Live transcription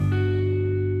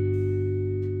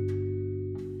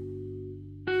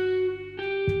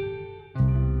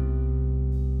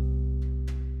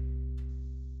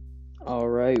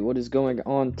Alright, what is going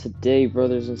on today,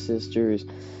 brothers and sisters?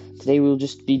 Today we'll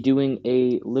just be doing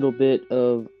a little bit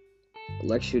of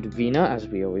Lectio Divina, as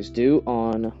we always do,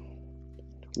 on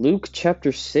Luke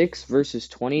chapter 6, verses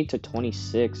 20 to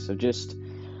 26. So just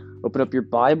open up your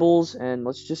Bibles and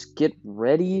let's just get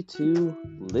ready to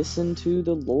listen to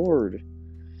the Lord.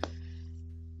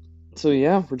 So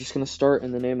yeah, we're just going to start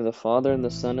in the name of the Father, and the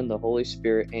Son, and the Holy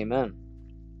Spirit. Amen.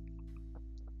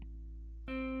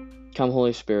 Come,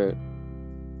 Holy Spirit.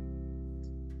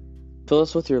 Fill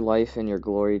us with your life and your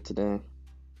glory today.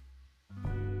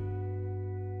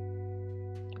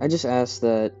 I just ask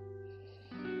that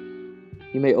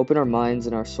you may open our minds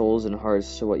and our souls and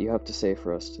hearts to what you have to say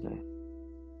for us today.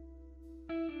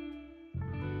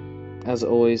 As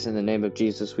always, in the name of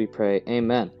Jesus we pray.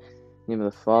 Amen. In the name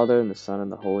of the Father, and the Son,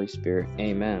 and the Holy Spirit.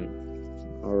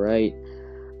 Amen. Alright.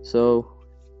 So,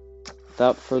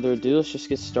 without further ado, let's just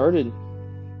get started.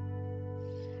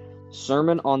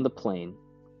 Sermon on the Plain.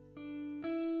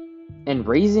 And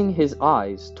raising his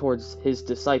eyes towards his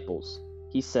disciples,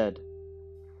 he said,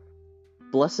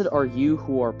 "Blessed are you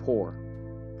who are poor,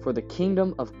 for the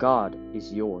kingdom of God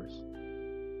is yours.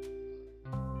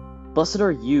 Blessed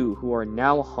are you who are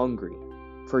now hungry,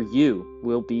 for you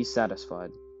will be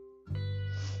satisfied.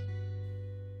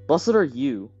 Blessed are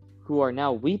you who are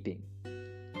now weeping,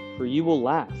 for you will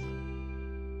laugh.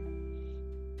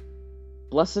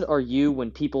 Blessed are you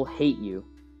when people hate you,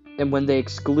 and when they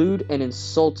exclude and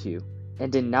insult you,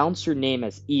 and denounce your name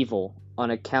as evil on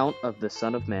account of the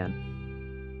Son of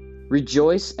Man.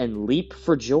 Rejoice and leap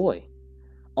for joy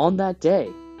on that day.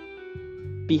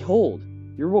 Behold,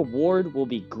 your reward will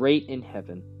be great in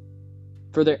heaven,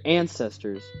 for their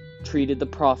ancestors treated the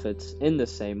prophets in the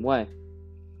same way.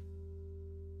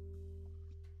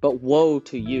 But woe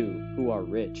to you who are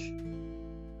rich,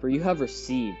 for you have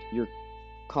received your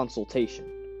consultation,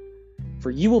 for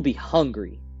you will be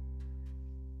hungry.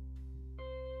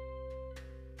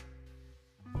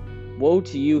 Woe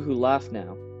to you who laugh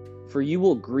now, for you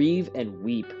will grieve and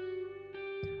weep.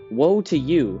 Woe to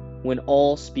you when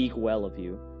all speak well of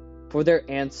you, for their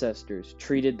ancestors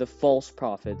treated the false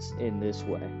prophets in this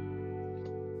way."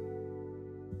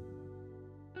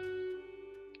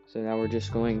 So now we're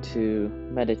just going to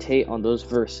meditate on those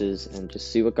verses and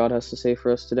just see what God has to say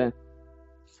for us today.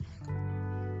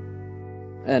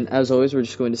 And as always, we're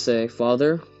just going to say,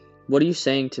 "Father, what are you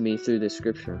saying to me through this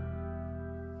scripture?"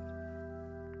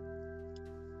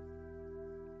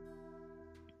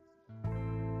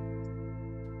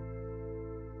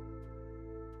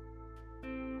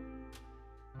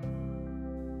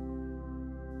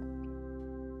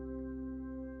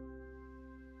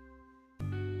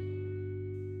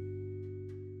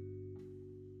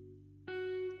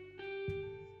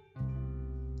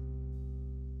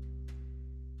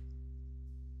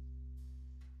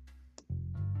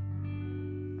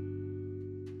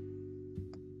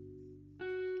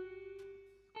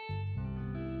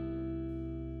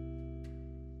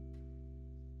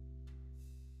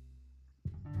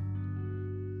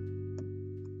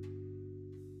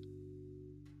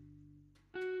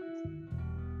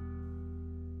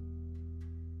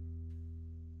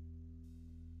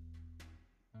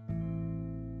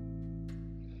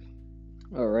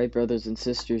 Alright, brothers and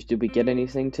sisters, did we get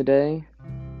anything today?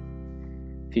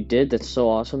 If you did, that's so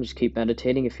awesome. Just keep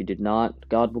meditating. If you did not,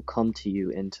 God will come to you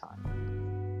in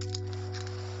time.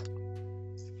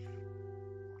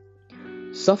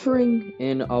 Suffering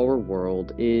in our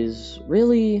world is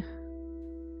really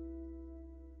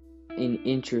an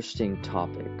interesting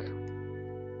topic,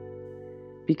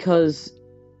 because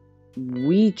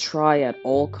we try at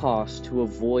all costs to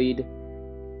avoid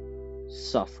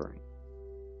suffering.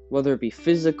 Whether it be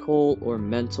physical or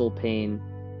mental pain,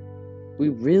 we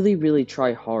really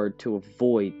try hard to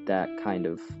avoid that kind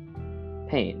of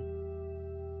pain,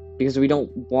 because we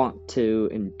don't want to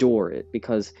endure it,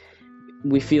 because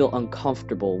we feel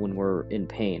uncomfortable when we're in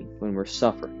pain, when we're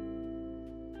suffering.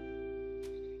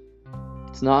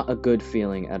 It's not a good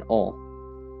feeling at all.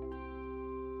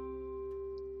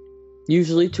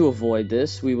 Usually, to avoid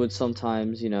this, we would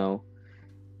sometimes,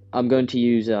 I'm going to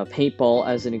use paintball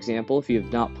as an example. If you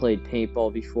have not played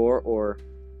paintball before or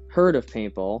heard of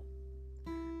paintball,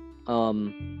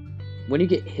 when you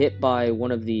get hit by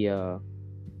one of the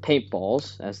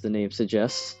paintballs, as the name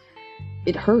suggests,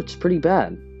 it hurts pretty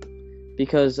bad,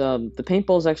 because the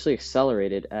paintball is actually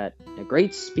accelerated at a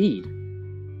great speed,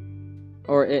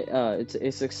 or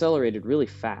it's accelerated really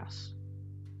fast,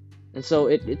 and so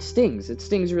it stings. It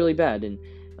stings really bad, and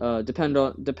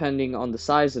depending on the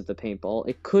size of the paintball,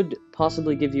 it could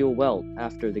possibly give you a welt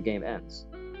after the game ends.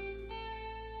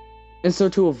 And so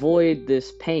to avoid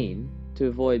this pain, to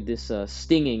avoid this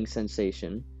stinging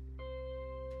sensation.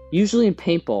 Usually in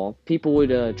paintball, people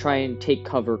would try and take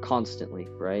cover constantly,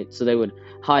 right? So they would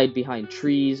hide behind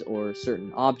trees or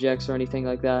certain objects or anything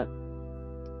like that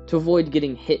to avoid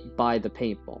getting hit by the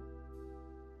paintball.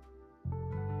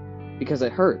 Because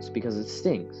it hurts, because it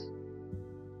stings.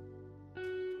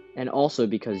 And also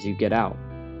because you get out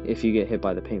if you get hit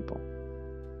by the paintball.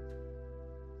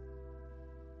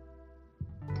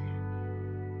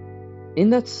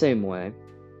 In that same way,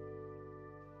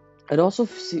 it also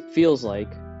feels like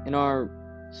in our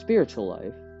spiritual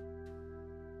life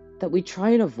that we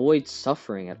try and avoid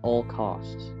suffering at all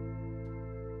costs.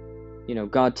 You know,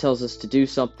 God tells us to do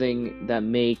something that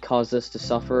may cause us to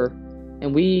suffer,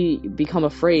 and we become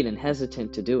afraid and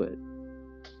hesitant to do it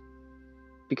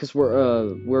because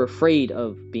we're afraid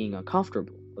of being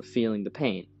uncomfortable, of feeling the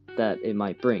pain that it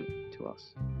might bring to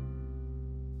us.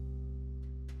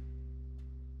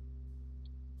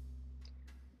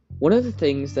 One of the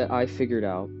things that I figured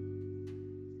out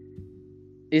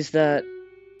is that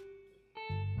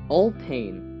all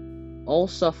pain, all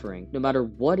suffering, no matter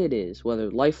what it is,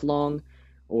 whether lifelong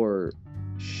or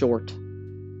short,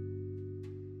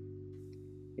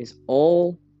 is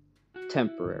all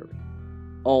temporary.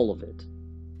 All of it.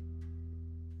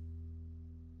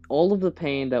 All of the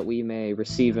pain that we may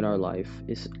receive in our life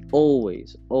is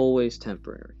always, always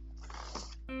temporary.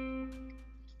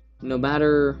 No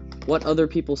matter what other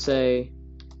people say,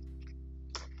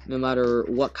 no matter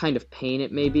what kind of pain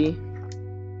it may be,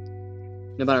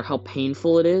 no matter how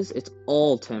painful it is, it's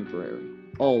all temporary.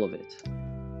 All of it.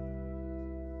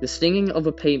 The stinging of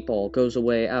a paintball goes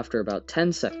away after about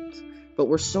 10 seconds, but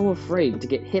we're so afraid to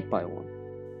get hit by one.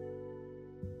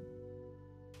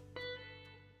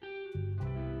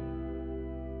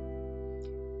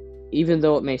 Even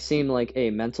though it may seem like a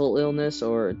mental illness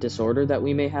or a disorder that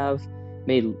we may have,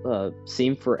 may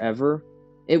seem forever,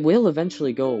 it will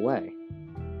eventually go away.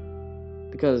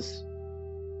 Because,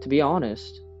 to be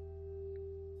honest,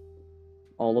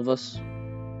 all of us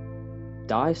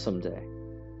die someday.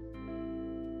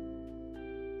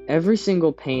 Every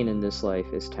single pain in this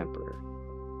life is temporary.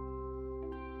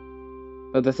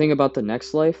 But the thing about the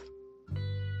next life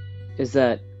is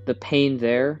that the pain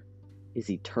there is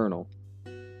eternal.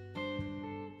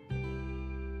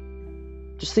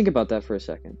 Just think about that for a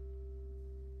second.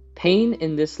 Pain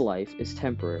in this life is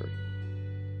temporary,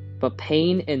 but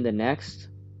pain in the next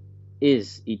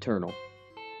is eternal.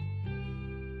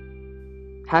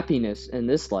 Happiness in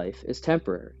this life is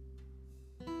temporary,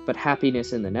 but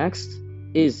happiness in the next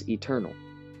is eternal.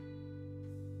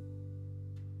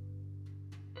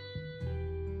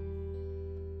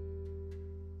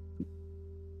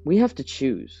 We have to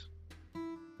choose.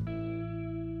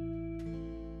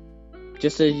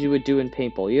 Just as you would do in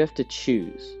paintball, you have to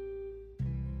choose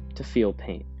to feel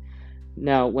pain.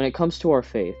 Now, when it comes to our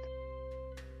faith,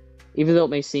 even though it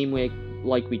may seem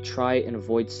like we try and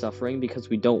avoid suffering because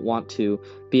we don't want to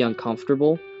be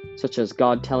uncomfortable, such as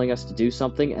God telling us to do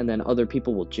something and then other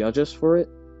people will judge us for it,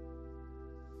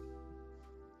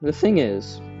 the thing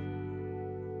is,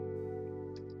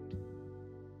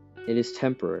 it is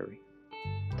temporary.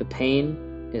 The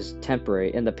pain is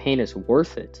temporary, and the pain is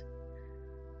worth it.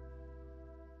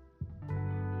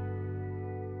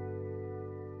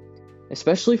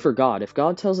 Especially for God. If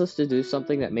God tells us to do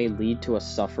something that may lead to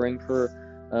us suffering for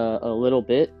a little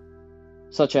bit,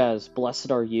 such as,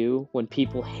 blessed are you when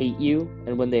people hate you,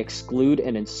 and when they exclude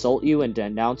and insult you and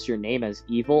denounce your name as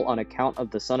evil on account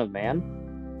of the Son of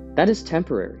Man, that is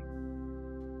temporary.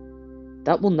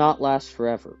 That will not last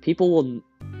forever.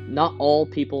 Not all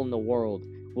people in the world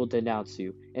will denounce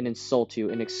you and insult you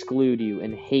and exclude you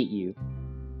and hate you.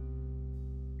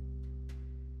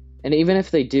 And even if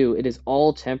they do, it is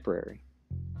all temporary.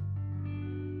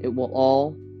 It will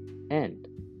all end.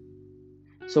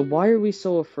 So why are we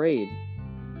so afraid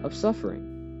of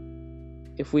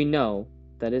suffering if we know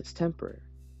that it's temporary?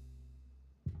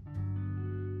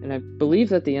 And I believe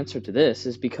that the answer to this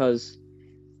is because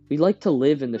we like to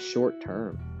live in the short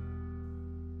term.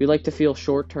 We like to feel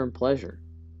short-term pleasure.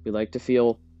 We like to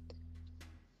feel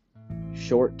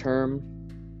short-term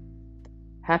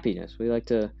happiness. We like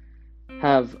to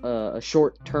have a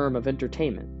short term of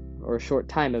entertainment, or a short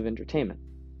time of entertainment.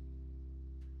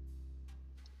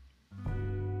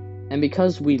 And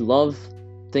because we love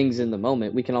things in the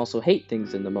moment, we can also hate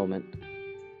things in the moment.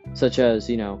 Such as,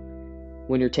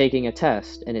 when you're taking a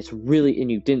test and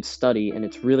you didn't study and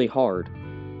it's really hard,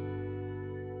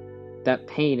 that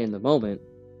pain in the moment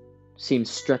seems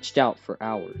stretched out for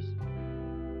hours.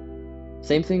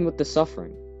 Same thing with the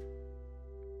suffering.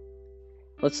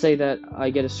 Let's say that I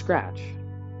get a scratch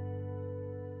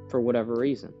for whatever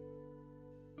reason.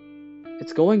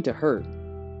 It's going to hurt,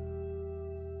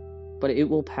 but it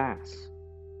will pass.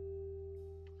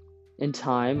 In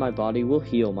time, my body will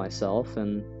heal myself,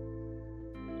 and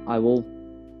I will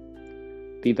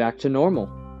be back to normal.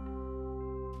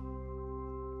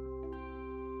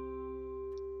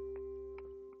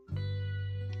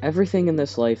 Everything in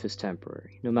this life is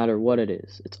temporary, no matter what it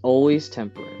is. It's always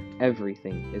temporary.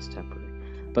 Everything is temporary.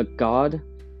 But God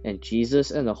and Jesus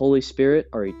and the Holy Spirit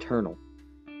are eternal.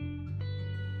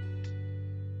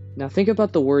 Now think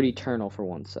about the word eternal for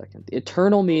 1 second.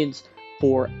 Eternal means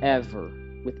forever,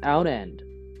 without end.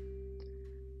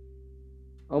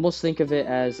 Almost think of it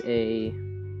as a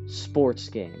sports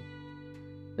game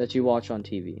that you watch on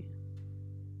TV.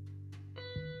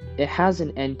 It has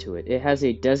an end to it. It has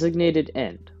a designated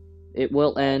end. It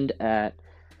will end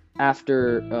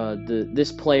after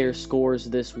this player scores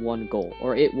this one goal,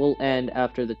 or it will end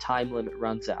after the time limit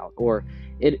runs out, or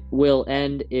it will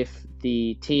end if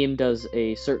the team does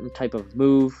a certain type of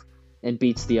move and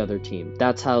beats the other team.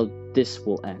 That's how this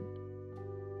will end.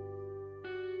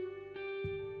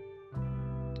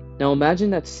 Now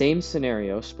imagine that same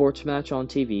scenario, sports match on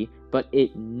TV, but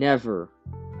it never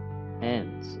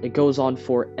ends. It goes on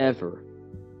forever.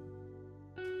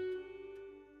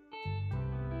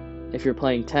 If you're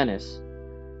playing tennis,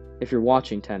 if you're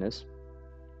watching tennis,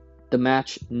 the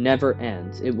match never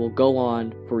ends. It will go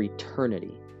on for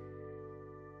eternity.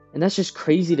 And that's just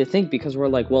crazy to think, because we're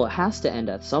like, well, it has to end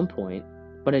at some point,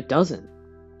 but it doesn't.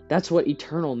 That's what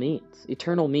eternal means.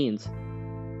 Eternal means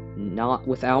not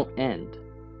without end.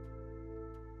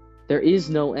 There is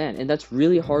no end, and that's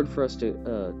really hard for us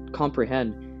to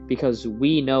comprehend, because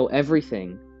we know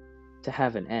everything to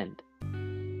have an end.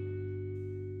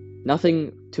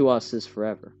 Nothing to us is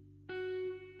forever,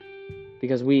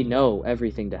 because we know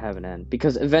everything to have an end,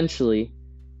 because eventually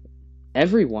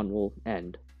everyone will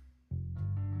end.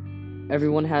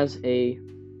 Everyone has a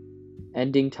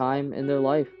ending time in their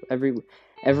life.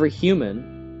 Every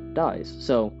human dies.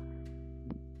 So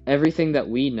everything that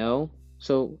we know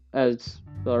so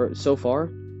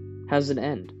far has an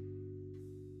end.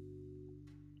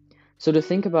 So to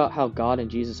think about how God and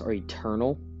Jesus are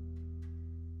eternal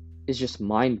is just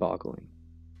mind-boggling.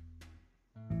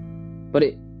 But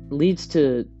it leads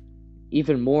to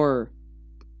even more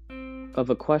of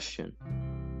a question.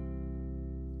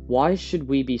 Why should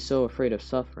we be so afraid of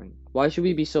suffering? Why should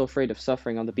we be so afraid of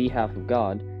suffering on the behalf of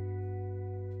God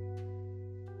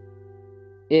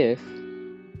if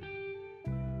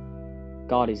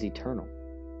God is eternal?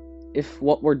 If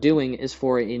what we're doing is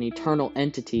for an eternal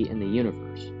entity in the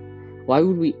universe, why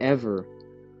would we ever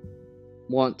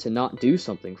want to not do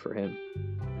something for him?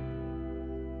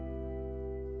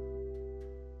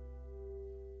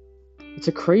 It's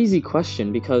a crazy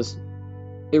question, because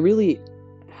it really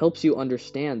helps you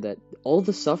understand that all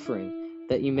the suffering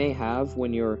that you may have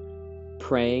when you're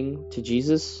praying to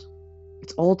Jesus,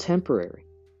 it's all temporary.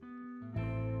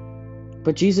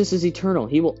 But Jesus is eternal.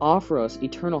 He will offer us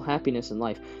eternal happiness in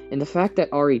life. And the fact that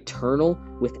our eternal,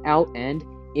 without end,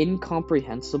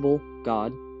 incomprehensible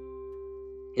God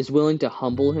is willing to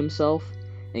humble himself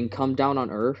and come down on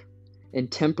earth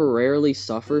and temporarily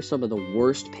suffer some of the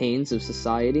worst pains of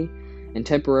society, and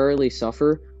temporarily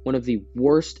suffer one of the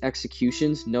worst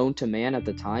executions known to man at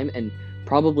the time, and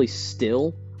probably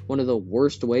still one of the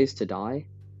worst ways to die.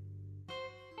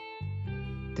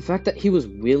 The fact that he was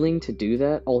willing to do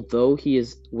that, although he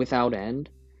is without end,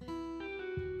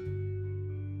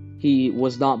 he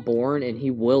was not born and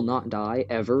he will not die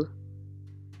ever,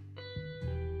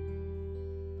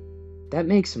 that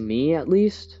makes me, at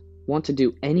least, want to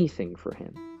do anything for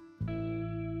him.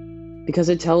 Because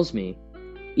it tells me,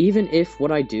 even if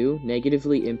what I do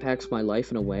negatively impacts my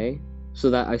life in a way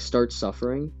so that I start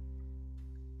suffering,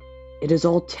 it is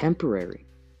all temporary.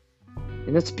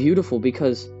 And that's beautiful,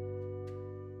 because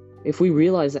if we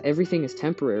realize that everything is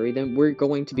temporary, then we're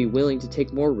going to be willing to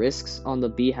take more risks on the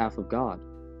behalf of God.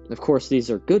 Of course, these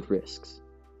are good risks,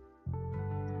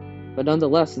 but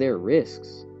nonetheless, they're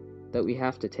risks that we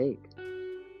have to take.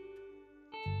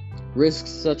 Risks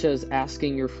such as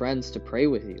asking your friends to pray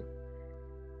with you.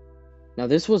 Now,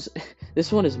 this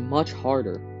one is much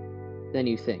harder than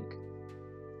you think.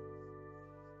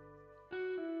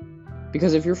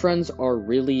 Because if your friends are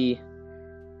really,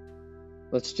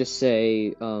 let's just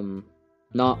say,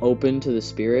 not open to the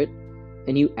Spirit,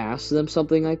 and you ask them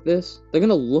something like this, they're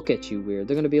gonna look at you weird.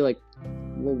 They're gonna be like,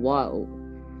 well,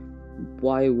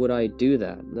 why would I do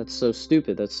that? That's so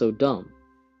stupid. That's so dumb.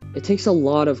 It takes a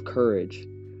lot of courage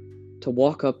to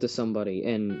walk up to somebody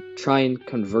and try and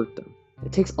convert them.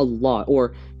 It takes a lot,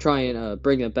 or try and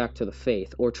bring them back to the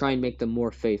faith, or try and make them more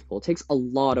faithful. It takes a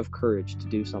lot of courage to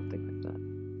do something like that.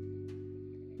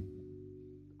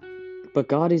 But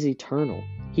God is eternal.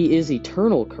 He is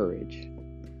eternal courage.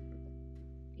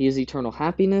 He is eternal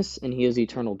happiness, and He is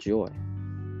eternal joy.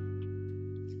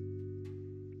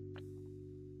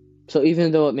 So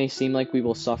even though it may seem like we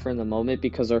will suffer in the moment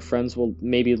because our friends will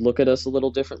maybe look at us a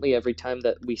little differently every time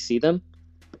that we see them,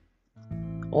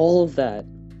 all of that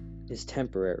is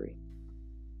temporary.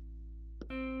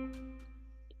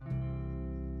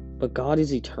 But God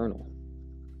is eternal.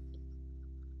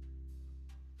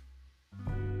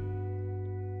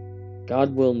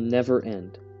 God will never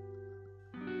end.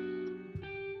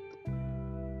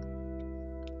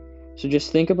 So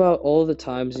just think about all the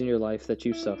times in your life that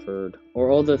you suffered, or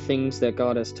all the things that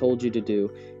God has told you to do,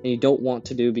 and you don't want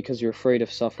to do because you're afraid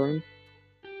of suffering.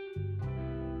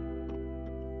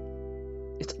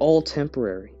 It's all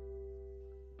temporary.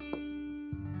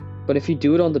 But if you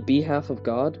do it on the behalf of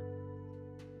God,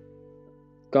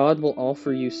 God will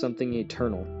offer you something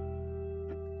eternal.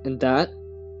 And that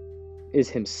is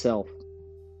Himself.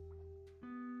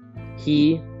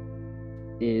 He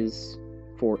is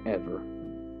forever.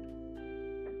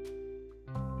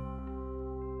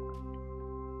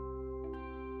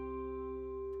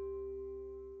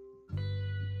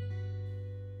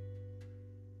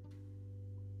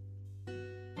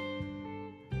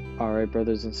 Alright,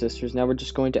 brothers and sisters, now we're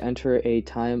just going to enter a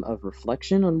time of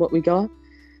reflection on what we got.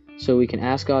 So we can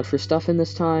ask God for stuff in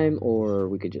this time, or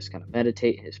we could just kind of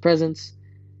meditate in His presence.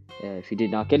 If you did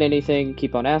not get anything,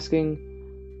 keep on asking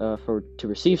to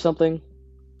receive something.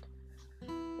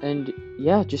 And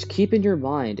yeah, just keep in your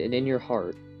mind and in your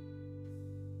heart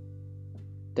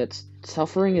that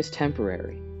suffering is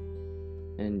temporary,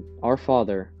 and our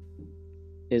Father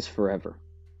is forever.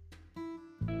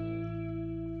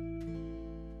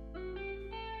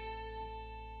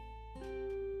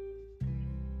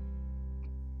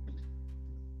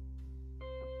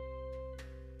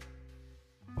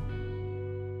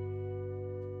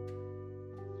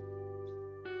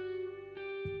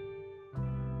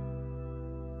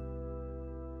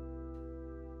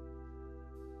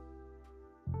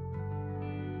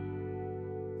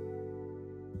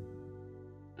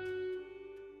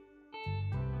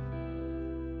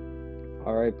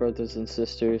 Alright, brothers and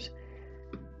sisters,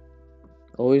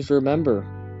 always remember,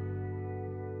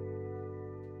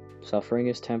 suffering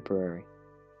is temporary.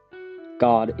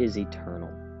 God is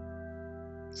eternal.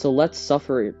 So let's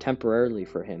suffer temporarily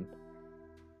for Him,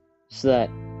 so that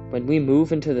when we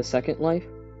move into the second life,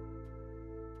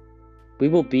 we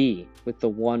will be with the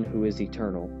one who is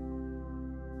eternal,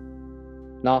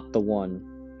 not the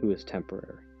one who is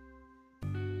temporary.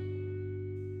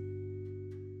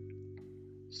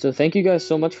 So thank you guys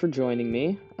so much for joining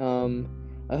me.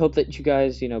 I hope that you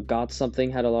guys, got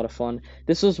something, had a lot of fun.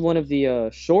 This was one of the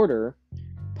shorter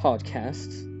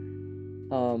podcasts.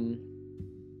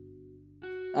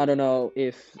 I don't know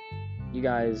if you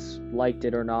guys liked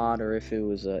it or not, or if it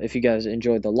was, if you guys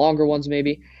enjoyed the longer ones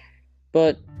maybe.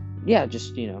 But yeah,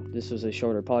 just, this was a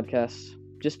shorter podcast,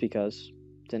 just because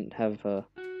didn't have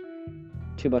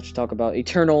too much to talk about.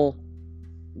 Eternal,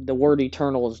 the word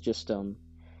eternal is just,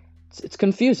 it's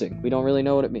confusing. We don't really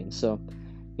know what it means, so,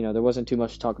 there wasn't too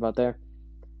much to talk about there.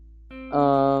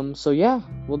 So yeah,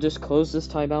 we'll just close this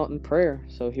time out in prayer.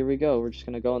 So here we go. We're just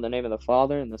going to go in the name of the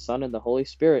Father, and the Son, and the Holy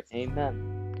Spirit.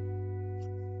 Amen.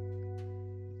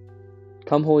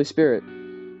 Come, Holy Spirit.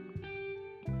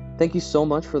 Thank you so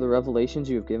much for the revelations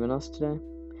you have given us today.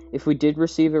 If we did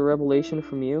receive a revelation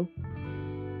from you,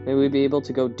 may we be able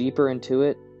to go deeper into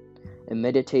it and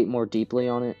meditate more deeply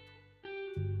on it.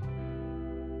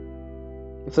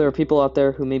 If there are people out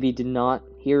there who maybe did not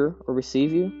hear or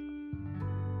receive you,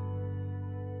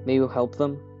 may you help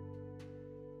them,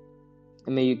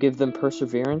 and may you give them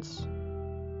perseverance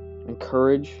and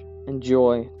courage and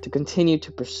joy to continue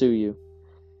to pursue you,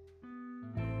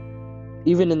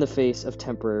 even in the face of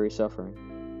temporary suffering.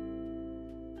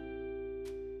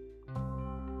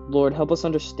 Lord, help us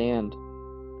understand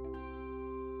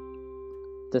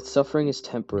that suffering is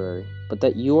temporary, but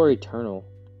that you are eternal,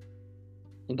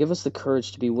 and give us the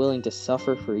courage to be willing to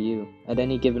suffer for you at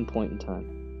any given point in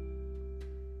time.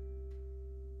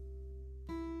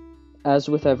 As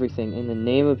with everything, in the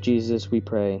name of Jesus we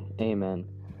pray, amen.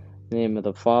 In the name of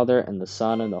the Father, and the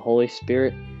Son, and the Holy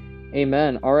Spirit,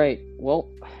 amen. Alright, well,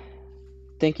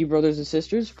 thank you, brothers and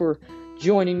sisters, for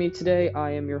joining me today.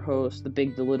 I am your host, the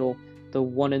Big, the Little, the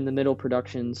One in the Middle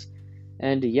Productions,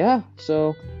 and yeah,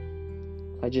 so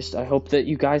I hope that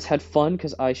you guys had fun,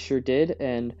 because I sure did,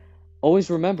 and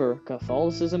always remember,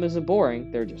 Catholicism isn't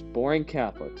boring, they're just boring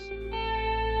Catholics.